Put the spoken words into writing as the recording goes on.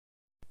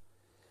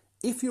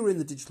if you're in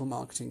the digital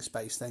marketing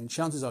space, then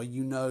chances are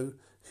you know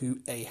who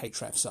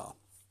ahrefs are.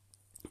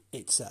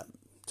 It's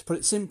to put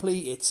it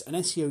simply, it's an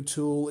SEO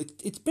tool.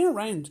 It's been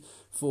around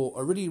for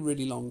a really,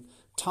 really long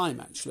time,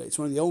 actually. It's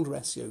one of the older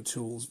SEO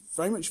tools,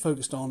 very much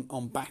focused on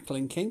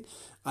backlinking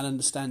and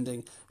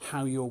understanding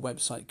how your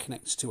website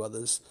connects to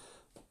others.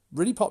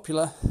 Really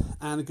popular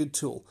and a good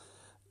tool.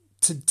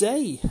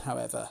 Today,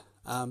 however,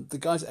 the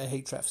guys at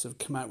ahrefs have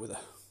come out with an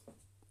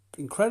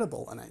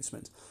incredible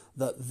announcement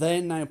that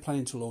they're now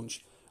planning to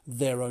launch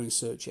their own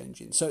search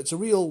engine. So it's a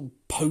real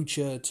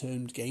poacher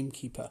turned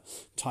gamekeeper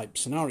type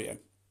scenario.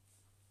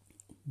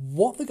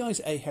 What the guys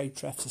at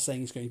ahrefs are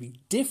saying is going to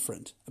be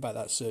different about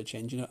that search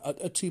engine are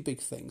two big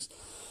things.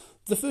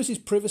 The first is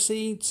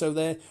privacy. So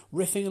they're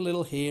riffing a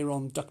little here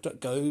on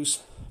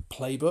DuckDuckGo's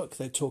playbook.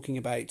 They're talking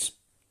about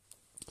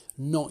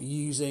not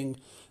using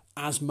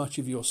as much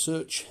of your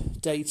search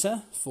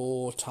data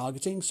for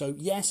targeting. So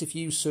yes, if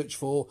you search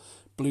for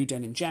blue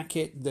denim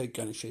jacket, they're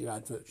going to show you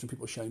adverts from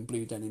people showing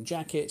blue denim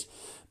jacket.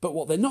 But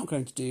what they're not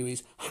going to do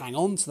is hang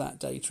on to that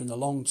data in the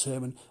long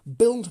term and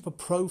build up a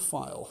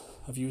profile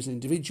of you as an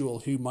individual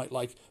who might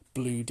like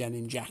blue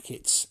denim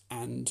jackets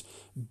and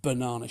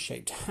banana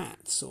shaped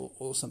hats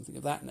or something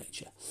of that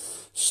nature.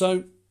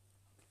 So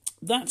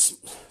that's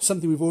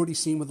something we've already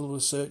seen with a lot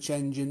of search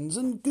engines,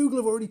 and Google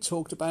have already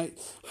talked about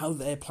how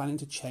they're planning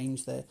to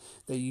change their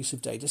use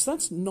of data. So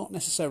that's not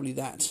necessarily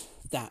that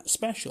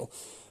special.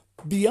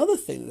 The other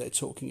thing that they're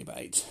talking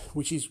about,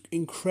 which is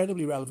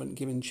incredibly relevant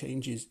given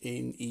changes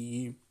in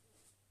EU,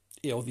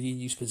 or the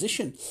EU's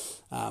position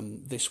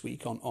this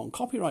week on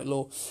copyright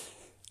law,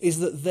 is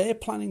that they're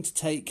planning to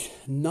take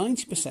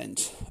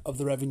 90% of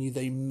the revenue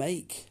they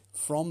make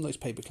from those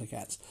pay-per-click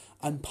ads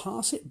and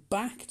pass it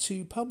back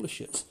to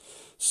publishers.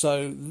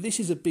 So this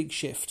is a big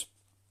shift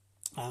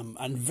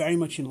and very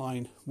much in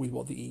line with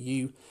what the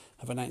EU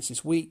have announced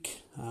this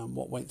week,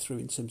 what went through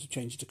in terms of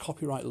changes to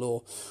copyright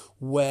law,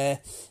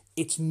 where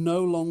it's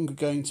no longer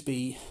going to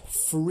be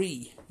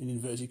free, in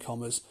inverted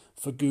commas,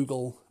 for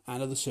Google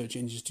and other search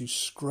engines to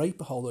scrape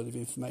a whole load of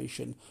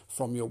information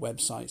from your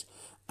website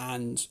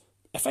and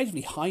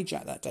effectively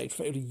hijack that data,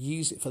 effectively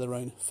use it for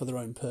their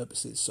own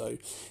purposes. So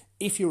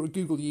if you're a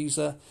Google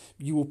user,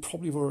 you will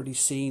probably have already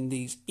seen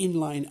these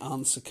inline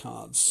answer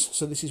cards.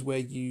 So this is where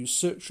you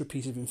search for a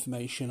piece of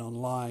information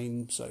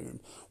online. So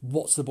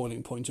what's the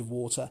boiling point of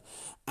water?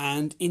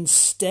 And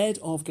instead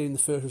of getting the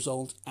first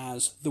result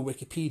as the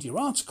Wikipedia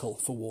article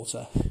for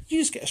water, you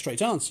just get a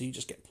straight answer. You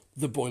just get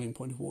the boiling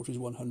point of water is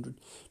 100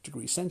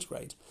 degrees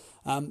centigrade.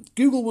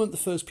 Google weren't the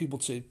first people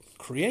to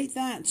create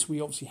that.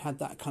 We obviously had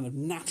that kind of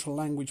natural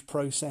language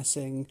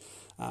processing,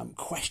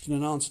 question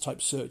and answer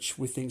type search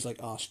with things like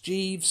Ask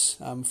Jeeves,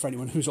 for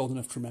anyone who's old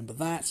enough to remember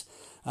that.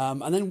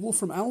 And then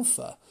Wolfram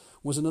Alpha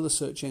was another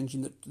search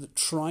engine that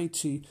tried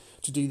to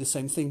do the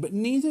same thing, but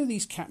neither of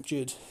these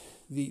captured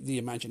the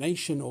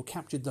imagination or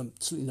captured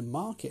certainly the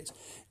market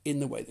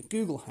in the way that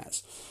Google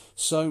has.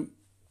 So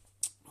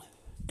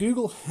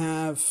Google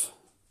have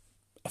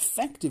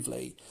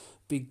effectively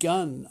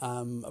begun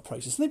a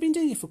process, and they've been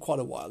doing it for quite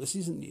a while, this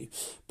isn't new,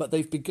 but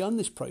they've begun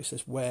this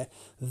process where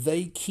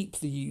they keep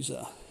the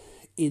user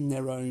in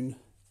their own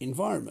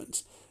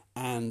environment.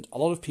 And a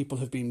lot of people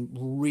have been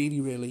really,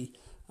 really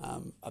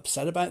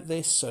upset about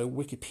this. So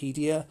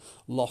Wikipedia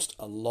lost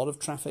a lot of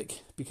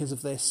traffic because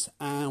of this.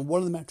 And one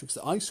of the metrics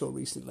that I saw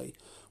recently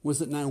was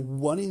that now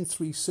 1 in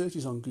 3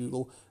 searches on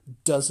Google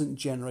doesn't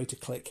generate a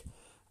click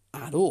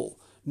at all.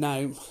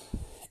 Now,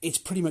 it's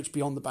pretty much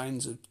beyond the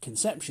bounds of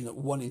conception that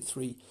 1 in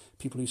 3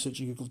 people who search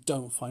Google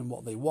don't find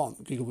what they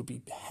want. Google would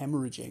be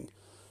hemorrhaging,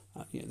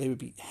 they would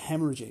be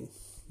hemorrhaging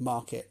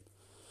market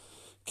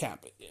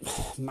cap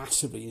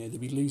massively. They'd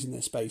be losing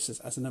their space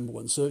as a number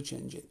 1 search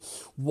engine.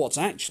 What's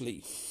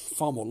actually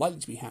far more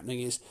likely to be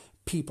happening is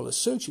people are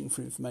searching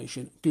for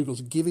information, Google's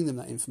giving them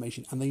that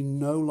information, and they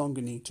no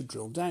longer need to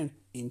drill down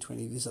into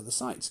any of these other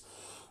sites.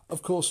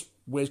 Of course,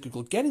 where's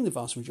Google getting the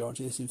vast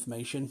majority of this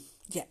information?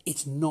 Yeah,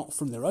 it's not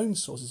from their own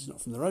sources, it's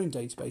not from their own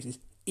databases,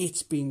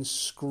 it's been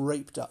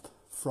scraped up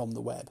from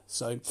the web.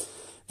 So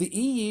the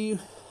EU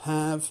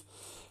have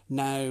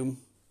now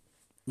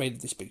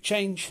made this big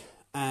change,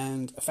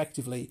 and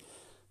effectively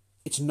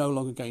it's no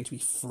longer going to be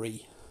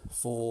free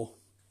for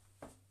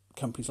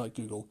companies like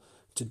Google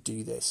to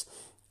do this.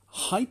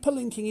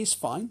 Hyperlinking is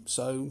fine,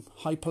 so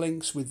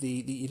hyperlinks with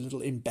the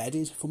little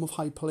embedded form of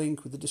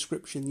hyperlink with the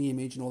description, the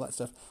image and all that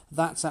stuff,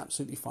 that's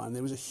absolutely fine.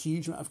 There was a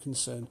huge amount of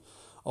concern,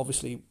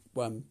 obviously,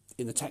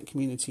 in the tech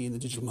community, in the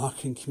digital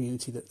marketing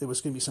community, that there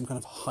was going to be some kind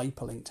of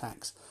hyperlink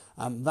tax.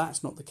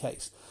 That's not the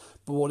case.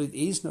 But what it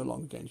is no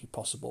longer going to be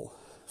possible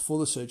for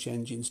the search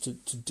engines to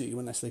do,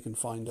 unless they can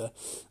find a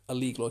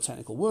legal or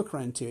technical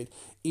workaround to it,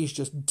 is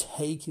just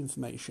take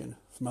information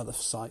from other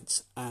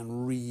sites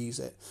and reuse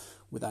it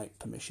without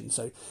permission.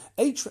 So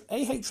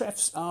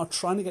ahrefs are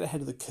trying to get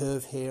ahead of the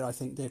curve here. I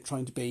think they're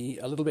trying to be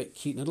a little bit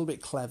cute and a little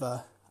bit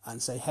clever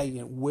and say,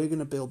 hey, we're going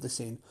to build this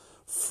in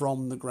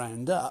from the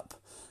ground up,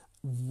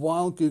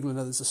 while Google and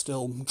others are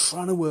still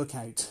trying to work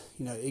out,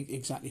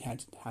 exactly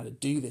how to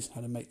do this,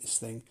 how to make this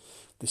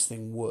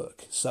thing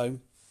work. So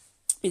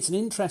It's an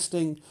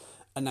interesting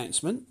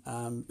announcement.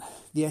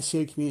 The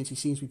SEO community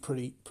seems to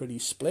be pretty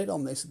split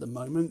on this at the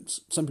moment.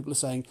 Some people are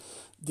saying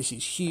this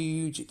is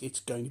huge, it's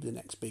going to be the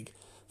next big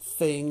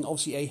thing.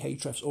 Obviously,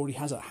 ahrefs already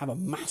have a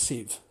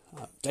massive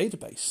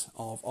database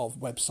of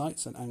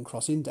websites and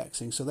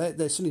cross-indexing, so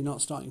they're certainly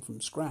not starting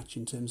from scratch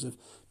in terms of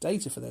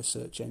data for their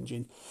search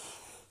engine.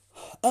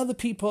 Other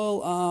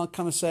people are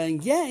kind of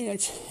saying, yeah,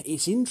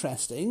 it's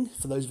interesting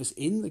for those of us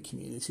in the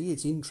community.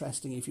 It's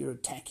interesting if you're a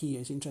techie.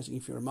 It's interesting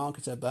if you're a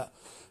marketer. But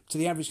to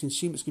the average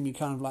consumer, it's going to be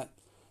kind of like,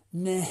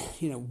 nah,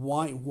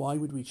 why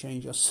would we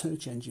change our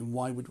search engine?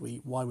 Why would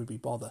we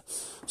bother?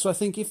 So I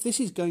think if this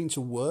is going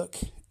to work,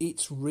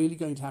 it's really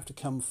going to have to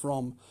come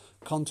from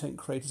content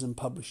creators and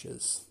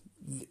publishers.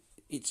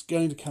 It's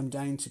going to come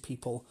down to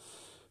people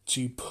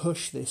to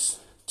push this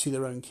to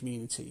their own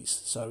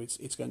communities. So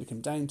it's going to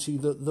come down to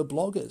the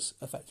bloggers,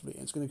 effectively.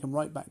 And it's going to come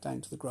right back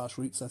down to the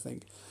grassroots, I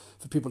think,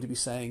 for people to be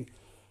saying,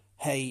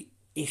 hey,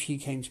 if you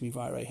came to me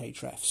via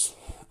ahrefs,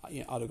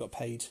 I'd have got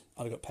paid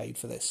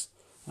for this.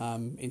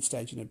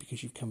 Instead,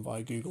 because you've come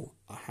via Google,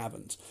 I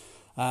haven't.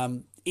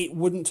 It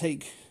wouldn't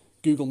take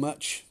Google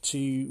much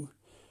to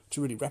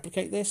really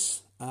replicate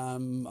this.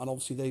 And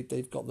obviously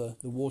they've got the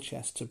war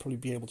chest to probably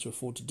be able to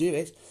afford to do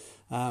it.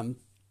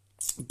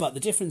 But the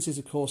difference is,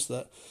 of course,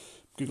 that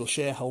Google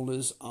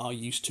shareholders are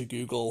used to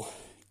Google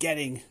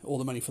getting all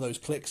the money for those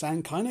clicks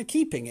and kind of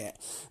keeping it.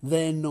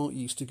 They're not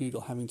used to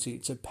Google having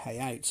to pay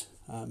out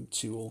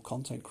to all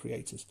content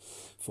creators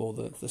for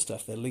the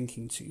stuff they're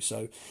linking to.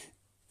 So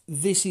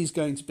this is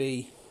going to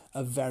be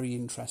a very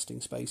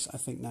interesting space, I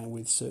think, now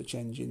with search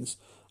engines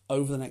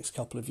over the next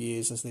couple of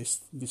years as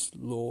this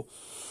law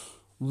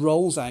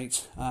rolls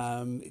out.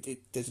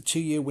 There's a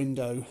 2-year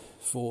window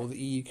for the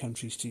EU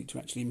countries to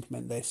actually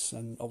implement this,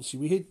 and obviously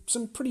we heard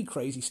some pretty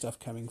crazy stuff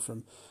coming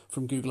from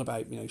Google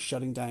about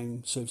shutting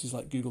down services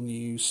like Google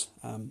News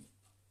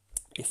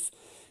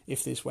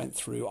if this went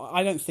through.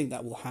 I don't think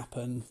that will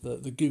happen.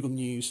 The Google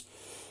News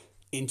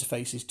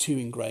interface is too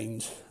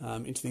ingrained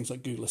into things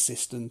like Google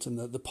Assistant and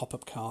the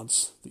pop-up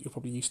cards that you're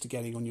probably used to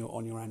getting on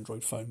your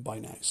Android phone by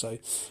now. So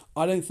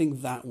I don't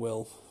think that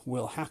will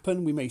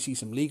happen. We may see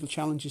some legal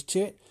challenges to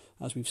it,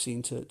 as we've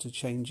seen to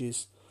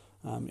changes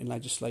in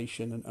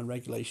legislation and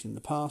regulation in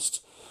the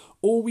past,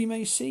 or we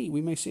may see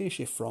a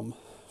shift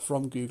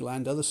from Google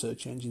and other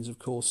search engines, of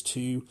course,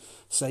 to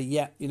say,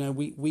 yeah,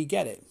 we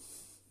get it.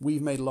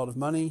 We've made a lot of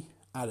money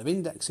out of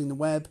indexing the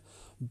web,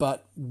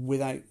 but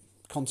without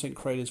content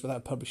creators,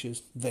 without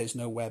publishers, there's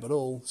no web at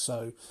all.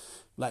 So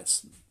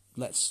let's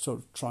sort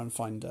of try and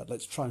find a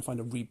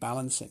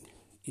rebalancing,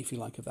 if you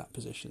like, of that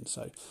position.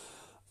 So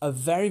a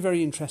very,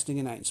 very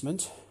interesting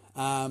announcement.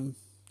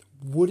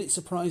 Would it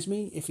surprise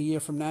me if a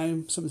year from now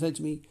someone said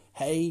to me,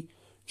 hey,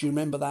 do you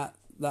remember that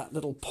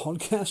little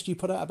podcast you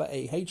put out about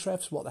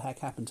ahrefs? What the heck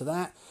happened to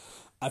that?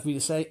 I'd be to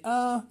say,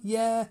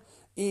 yeah,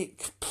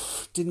 it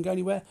didn't go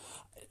anywhere.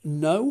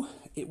 No,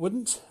 it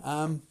wouldn't.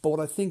 But what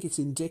I think it's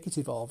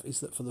indicative of is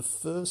that for the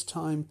first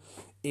time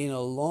in a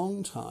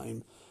long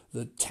time,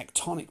 the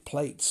tectonic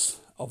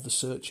plates of the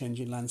search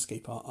engine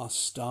landscape are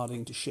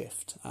starting to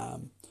shift.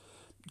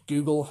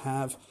 Google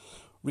have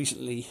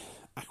recently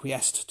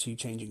acquiesced to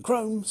changing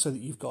Chrome so that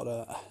you've got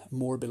a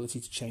more ability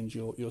to change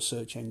your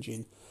search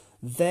engine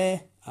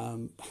there.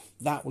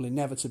 That will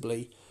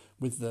inevitably,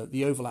 with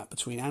the overlap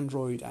between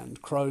Android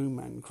and Chrome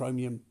and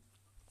Chromium,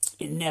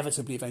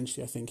 inevitably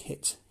eventually I think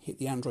hit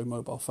the Android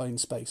mobile phone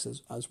space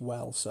as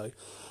well. So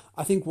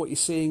I think what you're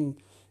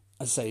seeing,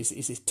 as I say,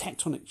 is this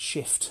tectonic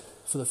shift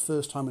for the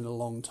first time in a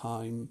long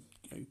time.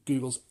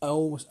 Google's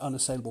almost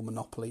unassailable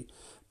monopoly.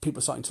 People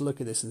are starting to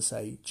look at this and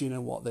say, do you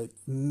know what, that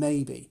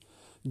maybe,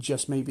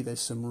 just maybe, there's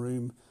some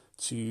room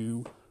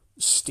to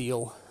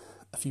steal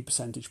a few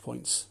percentage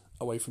points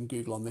away from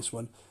Google on this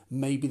one.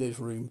 Maybe there's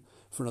room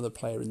for another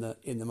player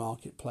in the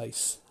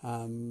marketplace.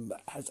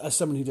 As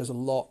someone who does a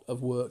lot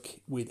of work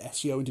with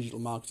SEO and digital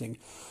marketing,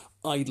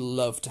 I'd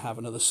love to have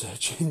another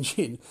search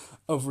engine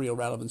of real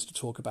relevance to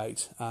talk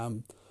about,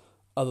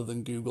 other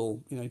than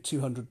Google.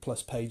 200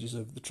 plus pages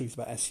of the truth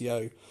about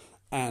SEO,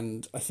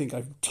 and I think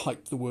I've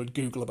typed the word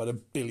Google about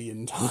 1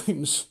 billion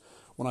times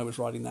when I was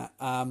writing that.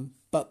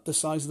 But the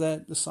size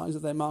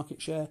of their market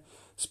share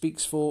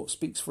speaks for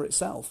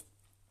itself.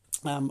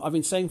 I've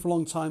been saying for a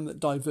long time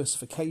that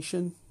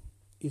diversification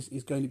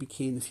is going to be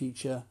key in the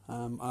future.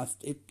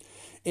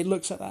 It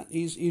looks like that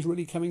is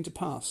really coming to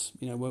pass.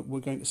 We're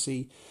going to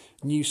see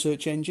new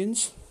search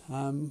engines,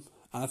 and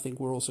I think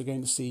we're also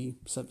going to see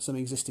some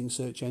existing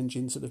search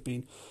engines that have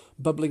been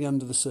bubbling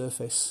under the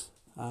surface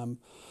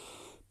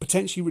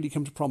potentially really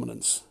come to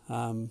prominence.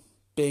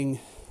 Bing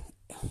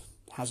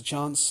has a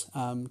chance.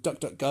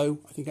 DuckDuckGo,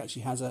 I think,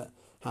 actually has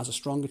a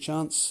stronger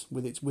chance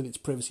with its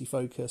privacy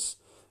focus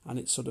and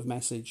its sort of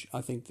message.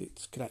 I think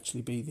it could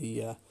actually be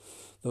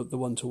the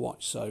one to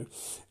watch. So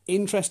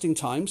interesting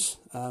times.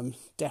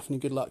 Definitely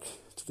good luck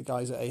to the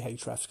guys at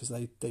ahrefs, because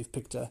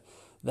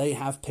they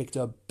have picked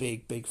a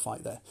big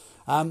fight there.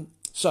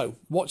 So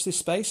watch this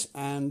space,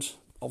 and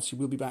obviously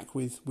we'll be back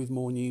with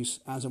more news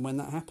as and when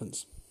that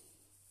happens.